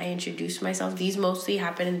conversation. I introduce myself. These mostly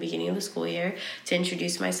happen in the beginning of the school year, to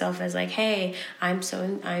introduce myself as like, hey,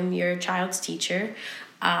 I'm your child's teacher.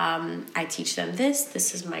 I teach them this.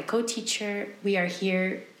 This is my co-teacher. We are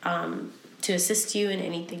here to assist you in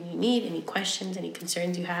anything you need, any questions, any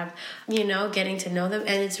concerns you have, you know, getting to know them.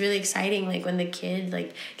 And it's really exciting, like, when the kid,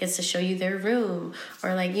 like, gets to show you their room,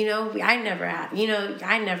 or, like, you know, I never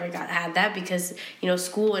had that because, you know,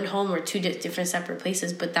 school and home were two different separate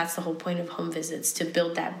places, but that's the whole point of home visits, to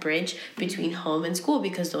build that bridge between home and school,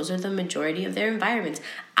 because those are the majority of their environments.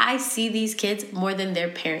 I see these kids more than their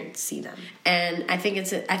parents see them. And I think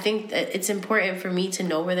it's important for me to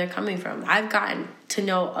know where they're coming from. I've gotten to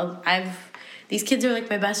know, these kids are like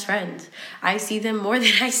my best friends. I see them more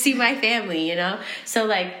than I see my family, you know? So,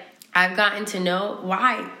 like, I've gotten to know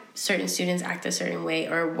why certain students act a certain way,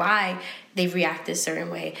 or why they react a certain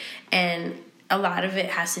way. And a lot of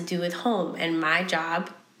it has to do with home. And my job,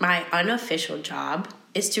 my unofficial job,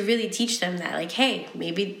 is to really teach them that, like, hey,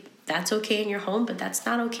 maybe that's okay in your home, but that's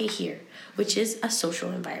not okay here, which is a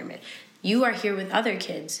social environment. You are here with other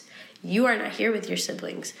kids. You are not here with your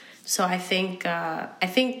siblings. So I think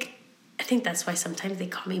that's why sometimes they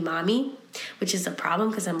call me mommy, which is a problem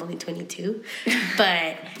because I'm only 22.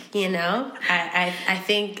 But, you know, I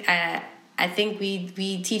think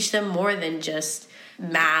we teach them more than just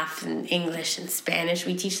math and English and Spanish.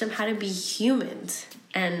 We teach them how to be humans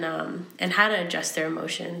and how to adjust their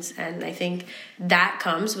emotions. And I think that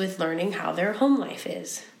comes with learning how their home life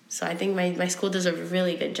is. So I think my school does a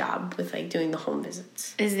really good job with, like, doing the home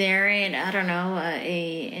visits. Is there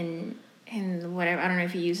whatever, I don't know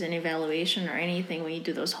if you use an evaluation or anything when you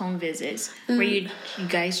do those home visits, where you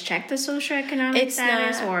guys check the socioeconomic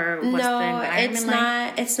status, or what's the environment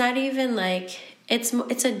like? It's not even like,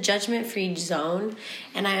 it's a judgment-free zone,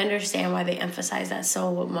 and I understand why they emphasize that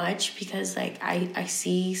so much, because, like, I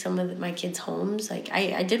see some of my kids' homes. Like,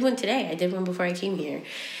 I did one today. I did one before I came here,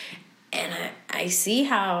 and I see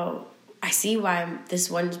why this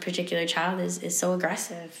one particular child is so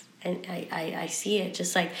aggressive, and I see it.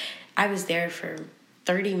 Just like, I was there for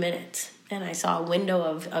 30 minutes and I saw a window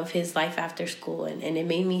of his life after school, and it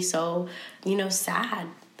made me so, you know, sad.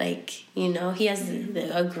 Like, you know, he has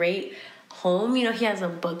a great home, you know, he has a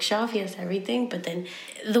bookshelf, he has everything, but then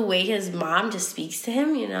the way his mom just speaks to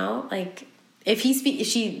him, you know, like, my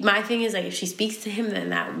thing is, like, if she speaks to him in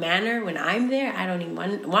that manner when I'm there, I don't even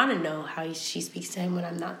want to know how she speaks to him when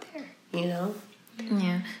I'm not there, you know?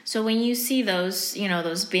 Yeah. So when you see those, you know,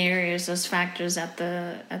 those barriers, those factors at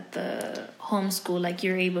the homeschool, like,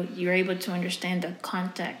 you're able to understand the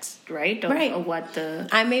context, right? Of what the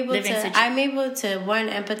I'm able to one,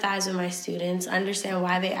 empathize with my students, understand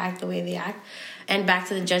why they act the way they act, and back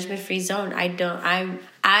to the judgment-free zone. I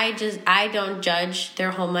don't judge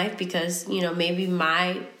their home life, because, you know, maybe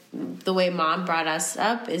the way mom brought us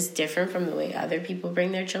up is different from the way other people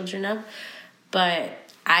bring their children up, but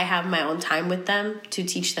I have my own time with them to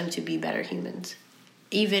teach them to be better humans,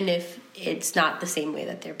 even if it's not the same way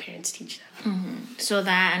that their parents teach them. Mm-hmm. So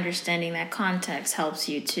that understanding, that context, helps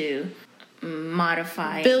you to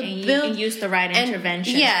modify build and use the right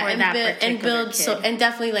intervention for that particular kid. And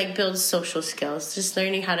definitely like build social skills. Just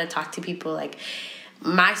learning how to talk to people. Like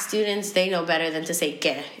my students, they know better than to say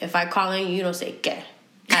 "que." If I call on you, you don't say "que"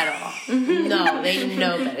 at all. No, they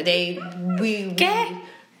know better. ¿Qué?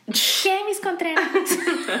 ¿Qué, mis Contreras?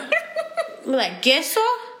 Like, ¿queso?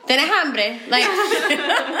 ¿Tienes hambre? Like,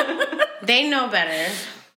 they know better.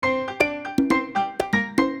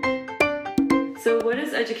 So what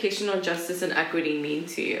does educational justice and equity mean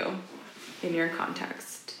to you in your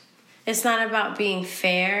context? It's not about being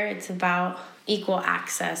fair. It's about equal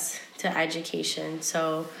access to education.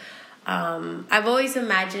 So I've always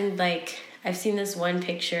imagined, like, I've seen this one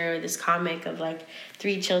picture or this comic of, like,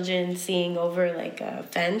 3 children seeing over, like, a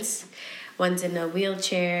fence. One's in a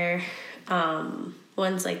wheelchair.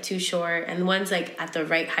 One's, like, too short. And one's, like, at the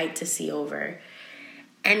right height to see over.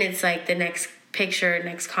 And it's, like, the next picture,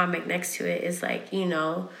 next comic next to it is, like, you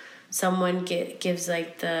know, someone gives,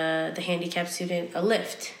 like, the handicapped student a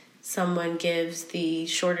lift. Someone gives the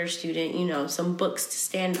shorter student, you know, some books to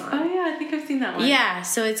stand on. Oh, yeah, I think I've seen that one. Yeah,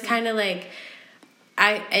 so it's kind of like...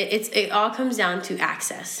 It all comes down to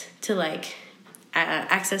access to, like,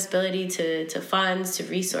 accessibility to funds, to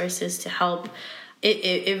resources, to help.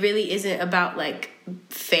 It really isn't about, like,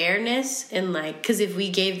 fairness and, like, because if we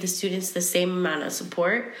gave the students the same amount of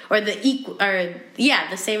support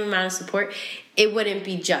the same amount of support, it wouldn't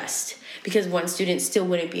be just because one student still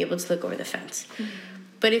wouldn't be able to look over the fence. Mm-hmm.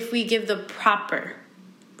 But if we give the proper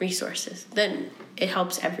resources, then it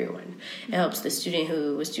helps everyone. It helps the student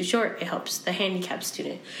who was too short. It helps the handicapped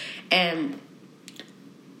student. And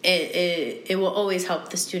it will always help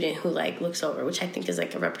the student who, like, looks over, which I think is,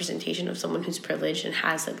 like, a representation of someone who's privileged and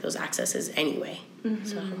has, like, those accesses anyway. Mm-hmm.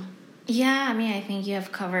 So yeah, I mean, I think you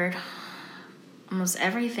have covered almost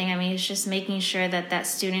everything. I mean, it's just making sure that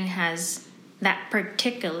student has, that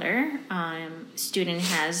particular student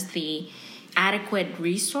has the adequate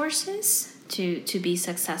resources to be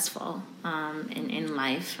successful in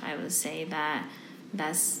life. I would say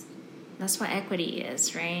that's what equity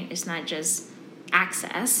is, right? It's not just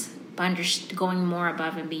access, but going more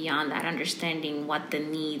above and beyond that, understanding what the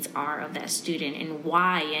needs are of that student and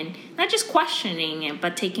why, and not just questioning it,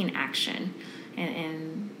 but taking action.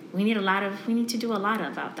 And we need to do a lot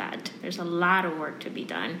about that. There's a lot of work to be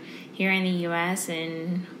done here in the U.S.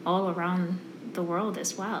 and all around the world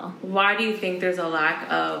as well. Why do you think there's a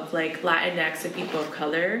lack of, like, Latinx and people of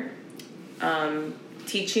color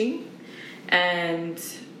teaching? And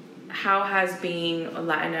how has being a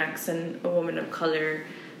Latinx and a woman of color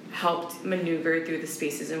helped maneuver through the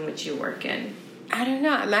spaces in which you work in? I don't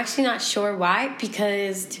know. I'm actually not sure why,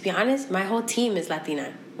 because, to be honest, my whole team is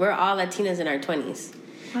Latina. We're all Latinas in our 20s.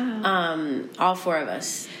 Wow. All 4 of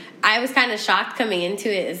us. I was kind of shocked coming into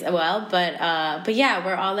it as well, but yeah,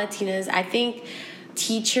 we're all Latinas. I think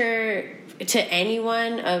teacher to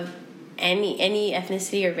anyone of any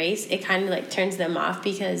ethnicity or race, it kind of, like, turns them off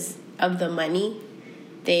because of the money.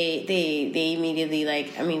 They immediately,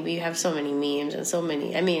 like, I mean, we have so many memes and so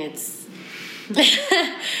many. I mean, it's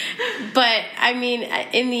but I mean,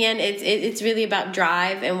 in the end, it's really about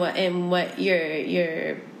drive and what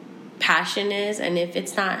your passion is. And if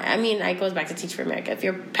it's not, I mean, it goes back to Teach for America. If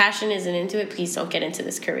your passion isn't into it, please don't get into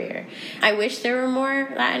this career. I wish there were more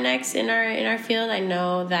Latinx in our field. I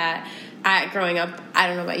know that growing up, I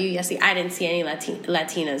don't know about you, Yessi, I didn't see any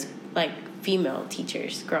Latinas, like, female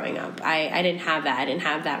teachers growing up. I didn't have that.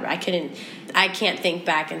 I can't think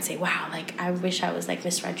back and say, wow, like, I wish I was like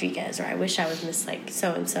Miss Rodriguez, or I wish I was Miss, like,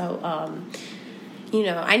 so-and-so. You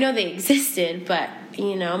know, I know they existed, but,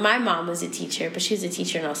 you know, my mom was a teacher, but she was a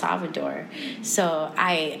teacher in El Salvador. So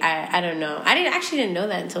I don't know. I didn't know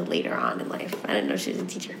that until later on in life. I didn't know she was a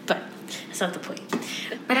teacher, but that's not the point.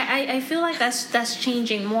 But I feel like that's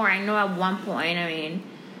changing more. I know at one point, I mean,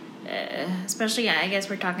 especially, I guess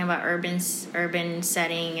we're talking about urban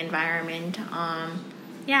setting, environment.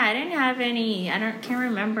 Yeah, I didn't have any. Can't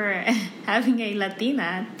remember having a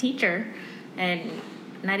Latina teacher, and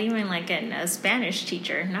not even like a Spanish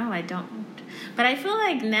teacher. No, I don't. But I feel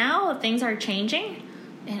like now things are changing,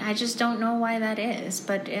 and I just don't know why that is.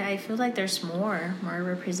 But I feel like there's more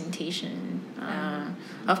representation.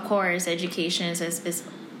 Of course, education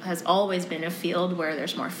has always been a field where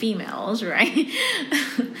there's more females, right?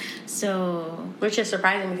 So, which is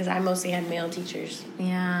surprising because I mostly had male teachers.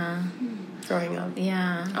 Yeah. Growing up.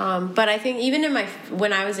 Yeah. But I think even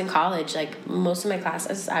when I was in college, like, most of my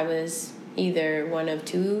classes, I was either one of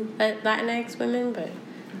 2 Latinx women,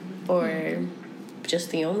 or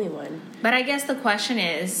just the only one. But I guess the question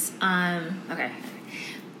is, okay,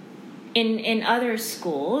 in other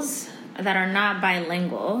schools that are not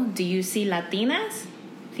bilingual, do you see Latinas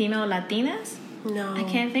female Latinas? No. I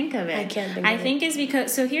can't think of it. I can't think of it. I think it's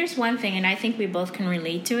because, so here's one thing, and I think we both can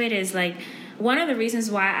relate to it, is like, one of the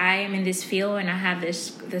reasons why I am in this field and I have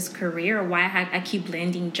this career, or why I keep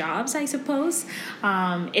landing jobs, I suppose,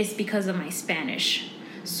 is because of my Spanish.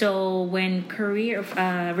 So when career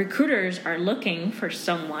recruiters are looking for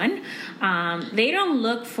someone, they don't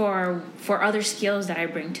look for other skills that I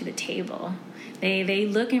bring to the table. They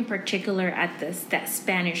look in particular at that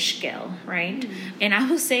Spanish skill, right? Mm-hmm. And I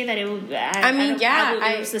will say that it would.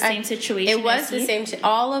 It was the same situation. It was the same.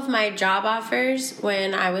 All of my job offers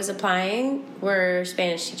when I was applying were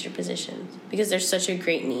Spanish teacher positions because there's such a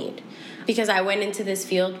great need. Because I went into this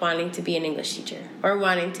field wanting to be an English teacher or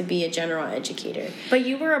wanting to be a general educator. But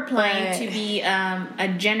you were applying to be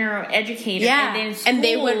a general educator. Yeah, and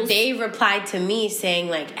then schools... they replied to me saying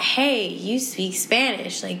like, "Hey, you speak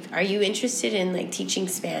Spanish. Like, are you interested in like teaching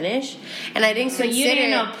Spanish?" And I didn't consider. You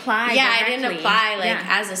didn't apply. Yeah, directly. I didn't apply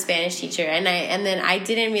as a Spanish teacher, and then I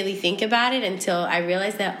didn't really think about it until I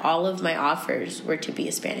realized that all of my offers were to be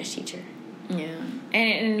a Spanish teacher. Yeah.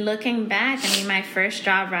 And looking back, I mean, my first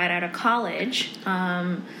job right out of college,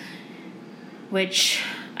 which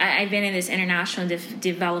I've been in this international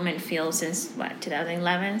development field since,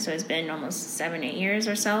 2011? So it's been almost 7-8 years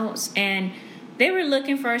or so. And they were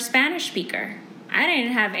looking for a Spanish speaker. I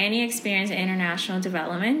didn't have any experience in international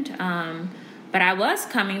development, but I was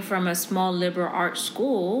coming from a small liberal arts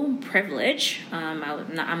school, privilege.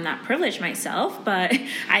 I'm not privileged myself, but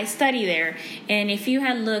I study there. And if you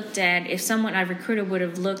had looked at, a recruiter would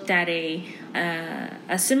have looked at a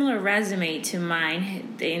similar resume to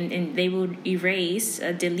mine, and they would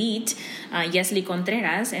delete Jhoselin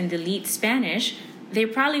Contreras and delete Spanish, they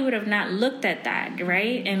probably would have not looked at that,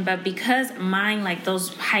 right? But because mine, like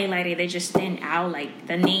those highlighted, they just stand out, like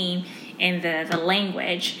the name and the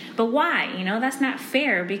language. But why? That's not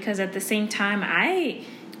fair, because at the same time, I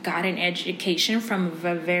got an education from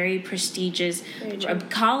a very prestigious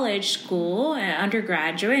college school,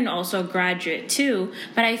 undergraduate, and also graduate too.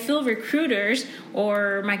 But I feel recruiters,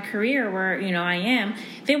 or my career where I am,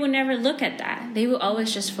 they will never look at that. They will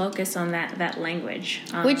always just focus on that language,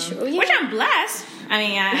 which I'm blessed.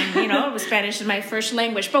 I mean, Spanish is my first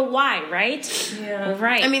language, but why, right? Yeah,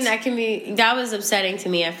 right. I mean, that was upsetting to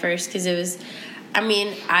me at first, because it was. I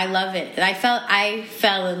mean, I love it. I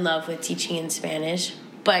fell in love with teaching in Spanish.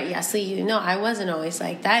 But yes, I wasn't always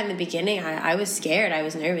like that in the beginning. I was scared. I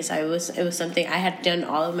was nervous. It was something I had done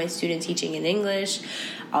all of my student teaching in English,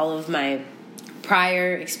 all of my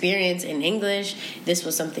prior experience in English. This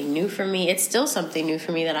was something new for me. It's still something new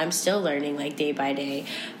for me that I'm still learning like day by day.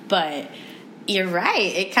 But you're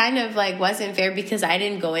right. It kind of like wasn't fair, because I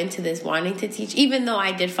didn't go into this wanting to teach. Even though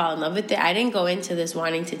I did fall in love with it, I didn't go into this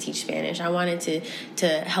wanting to teach Spanish. I wanted to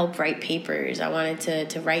help write papers. I wanted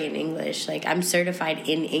to write in English. Like, I'm certified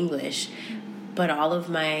in English, but all of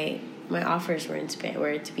my offers were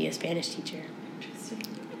were to be a Spanish teacher. Interesting.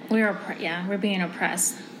 We're being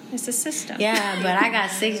oppressed. It's a system. Yeah, but I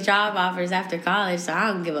got 6 job offers after college, so I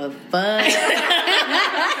don't give a fuck.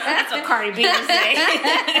 That's what Cardi B would say.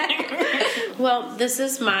 Well, this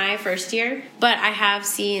is my first year, but I have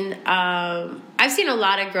seen I've seen a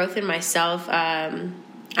lot of growth in myself.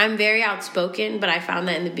 I'm very outspoken, but I found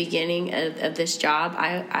that in the beginning of this job,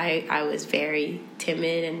 I was very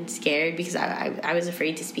timid and scared, because I was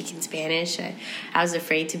afraid to speak in Spanish. I was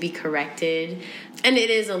afraid to be corrected. And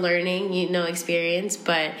it is a learning, experience.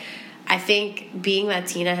 But I think being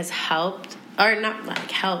Latina has helped, or not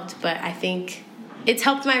like helped, but I think it's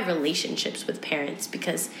helped my relationships with parents,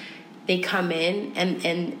 because they come in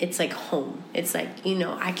and it's like home. It's like,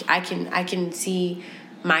 I can see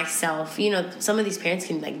myself. Some of these parents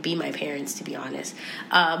can like be my parents, to be honest.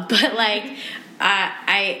 But like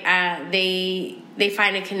they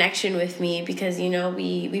find a connection with me, because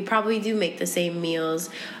we probably do make the same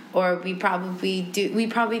meals, or we probably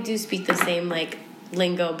do speak the same like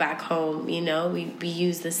lingo back home. We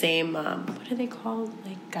use the same what are they called,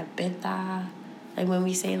 like carpeta, like when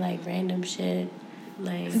we say like random shit,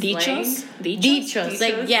 like dichos,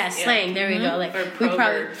 like slang. There we go. Like we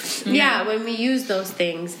probably when we use those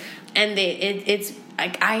things, and it's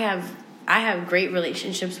like I have great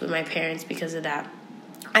relationships with my parents because of that.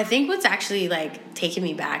 I think what's actually like taking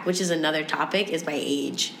me back, which is another topic, is my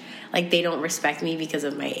age. Like, they don't respect me because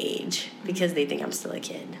of my age, because they think I'm still a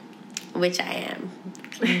kid, which I am,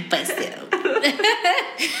 but still.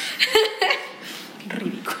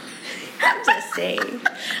 I'm just saying.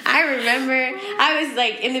 I remember I was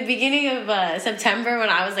like in the beginning of September, when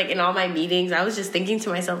I was like in all my meetings, I was just thinking to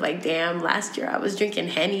myself like, damn, last year I was drinking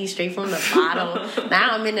Henny straight from the bottle.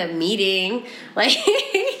 Now I'm in a meeting. Like,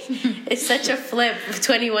 it's such a flip of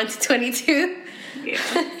 21 to 22.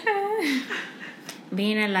 Yeah.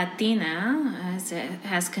 Being a Latina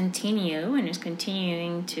has continued and is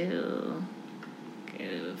continuing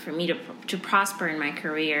for me to prosper in my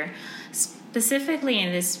career, specifically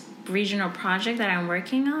in this regional project that I'm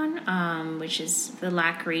working on, which is the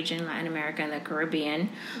LAC region, Latin America and the Caribbean.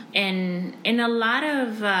 And in a lot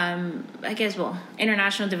of,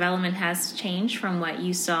 international development has changed from what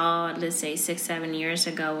you saw, let's say 6-7 years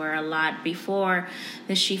ago, where a lot before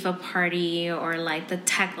the Shifa party or like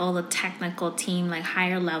all the technical team, like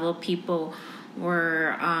higher level people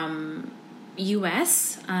were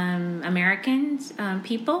U.S. Americans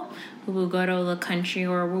people who will go to the country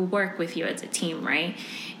or will work with you as a team, right?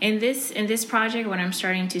 In this project, what I'm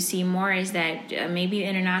starting to see more is that maybe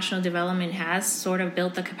international development has sort of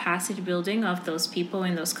built the capacity building of those people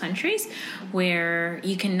in those countries, where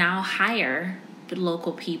you can now hire the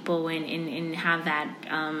local people and have that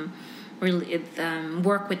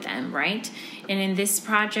work with them, right? And in this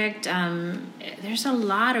project, there's a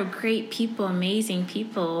lot of great people, amazing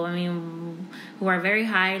people. I mean, who are very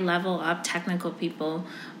high level up technical people.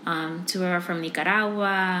 Two are from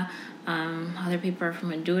Nicaragua. Other people are from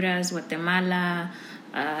Honduras, Guatemala,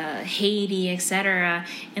 Haiti, etc.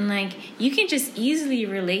 And like, you can just easily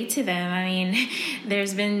relate to them. I mean,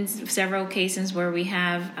 there's been several cases where we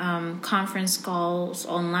have conference calls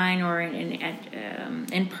online or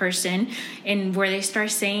in person, and where they start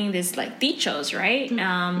saying this like dichos, right?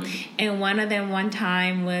 And one of them one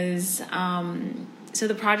time was so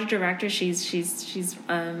the project director, she's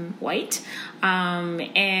white,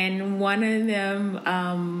 and one of the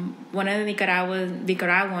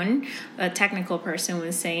Nicaraguan technical person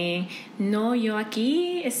was saying, no, yo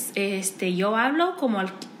aquí yo hablo como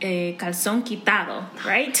calzón quitado,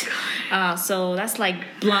 right? So that's like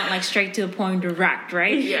blunt, like straight to the point, direct,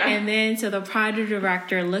 right? Yeah. And then so the project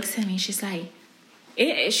director looks at me, she's like,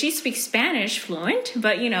 she speaks Spanish fluent,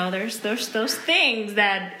 but there's those things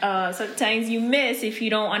that sometimes you miss if you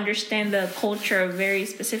don't understand the culture very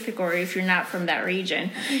specific, or if you're not from that region.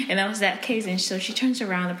 And that was that case. And so she turns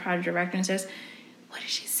around, the project director, and says, "What did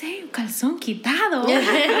she say? Calzón quitado? What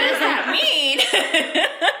does that mean?"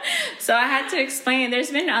 So I had to explain. There's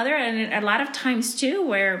been a lot of times too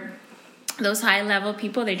where those high-level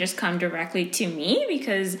people, they just come directly to me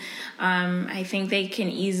because I think they can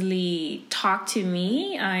easily talk to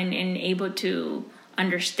me and able to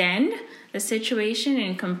understand the situation,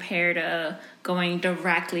 and compare to going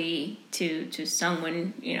directly to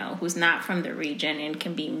someone who's not from the region and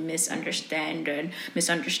can be misunderstood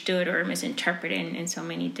or misinterpreted in so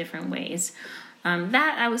many different ways.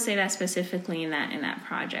 That I would say that specifically in that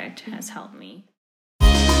project has helped me.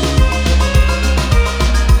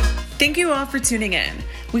 Thank you all for tuning in.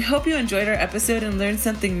 We hope you enjoyed our episode and learned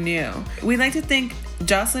something new. We'd like to thank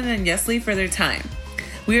Jhoselin and Jhoselin for their time.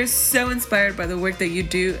 We are so inspired by the work that you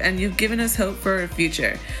do, and you've given us hope for our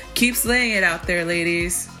future. Keep slaying it out there,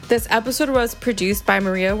 ladies. This episode was produced by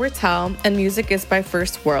Maria Wertel, and music is by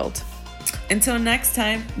First World. Until next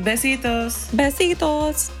time, besitos.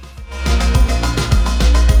 Besitos.